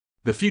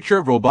The future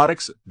of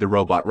robotics, the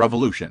robot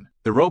revolution.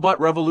 The robot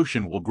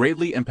revolution will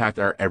greatly impact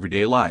our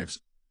everyday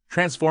lives,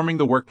 transforming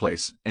the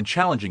workplace and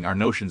challenging our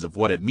notions of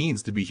what it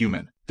means to be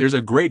human. There's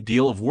a great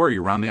deal of worry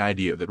around the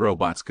idea that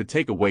robots could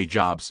take away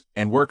jobs,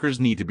 and workers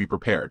need to be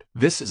prepared.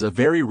 This is a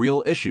very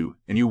real issue,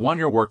 and you want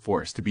your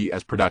workforce to be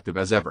as productive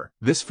as ever.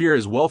 This fear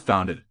is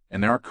well-founded,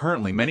 and there are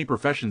currently many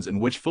professions in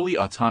which fully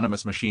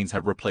autonomous machines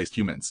have replaced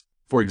humans.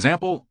 For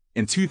example,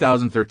 in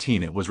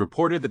 2013 it was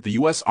reported that the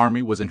US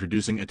Army was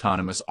introducing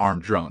autonomous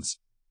armed drones.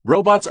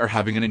 Robots are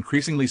having an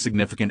increasingly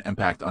significant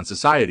impact on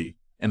society,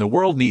 and the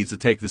world needs to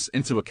take this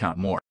into account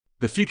more.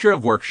 The future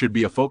of work should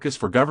be a focus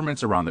for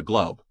governments around the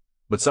globe,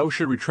 but so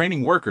should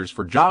retraining workers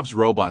for jobs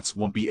robots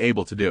won't be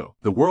able to do.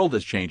 The world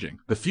is changing.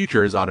 The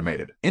future is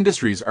automated.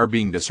 Industries are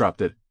being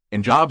disrupted,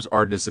 and jobs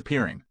are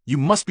disappearing. You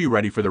must be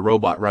ready for the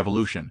robot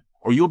revolution,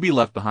 or you'll be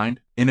left behind.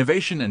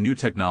 Innovation and new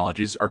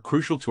technologies are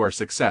crucial to our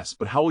success,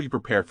 but how will you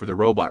prepare for the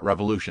robot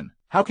revolution?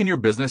 How can your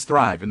business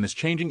thrive in this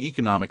changing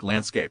economic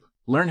landscape?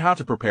 Learn how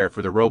to prepare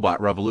for the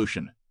robot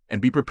revolution,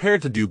 and be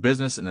prepared to do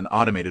business in an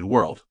automated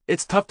world.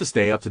 It's tough to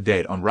stay up to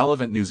date on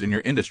relevant news in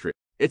your industry.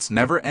 It's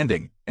never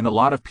ending, and a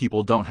lot of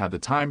people don't have the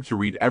time to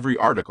read every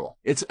article.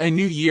 It's a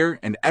new year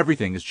and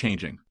everything is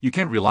changing. You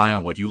can't rely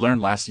on what you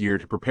learned last year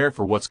to prepare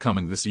for what's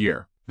coming this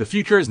year. The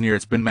future is near.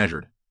 It's been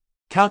measured,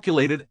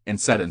 calculated, and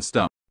set in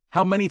stone.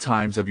 How many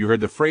times have you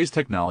heard the phrase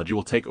technology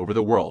will take over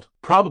the world?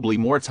 Probably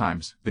more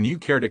times than you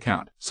care to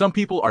count. Some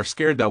people are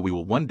scared that we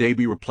will one day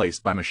be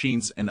replaced by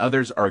machines, and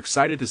others are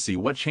excited to see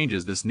what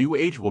changes this new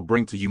age will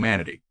bring to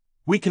humanity.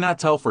 We cannot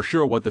tell for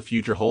sure what the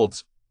future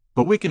holds,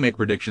 but we can make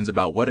predictions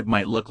about what it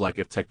might look like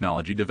if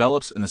technology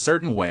develops in a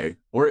certain way,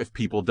 or if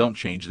people don't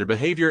change their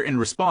behavior in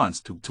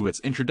response to its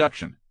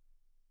introduction.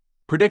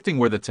 Predicting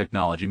where the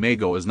technology may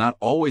go is not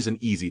always an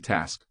easy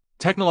task.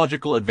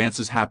 Technological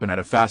advances happen at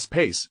a fast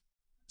pace,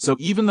 so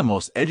even the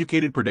most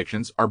educated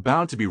predictions are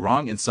bound to be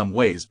wrong in some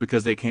ways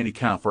because they can't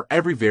account for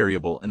every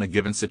variable in a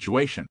given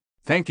situation.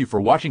 Thank you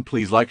for watching.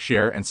 Please like,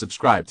 share, and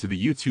subscribe to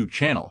the YouTube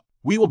channel.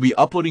 We will be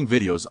uploading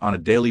videos on a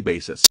daily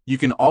basis. You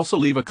can also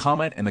leave a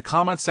comment in the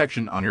comment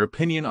section on your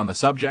opinion on the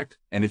subject,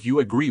 and if you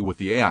agree with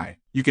the AI.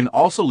 You can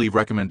also leave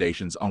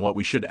recommendations on what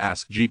we should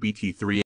ask GPT-3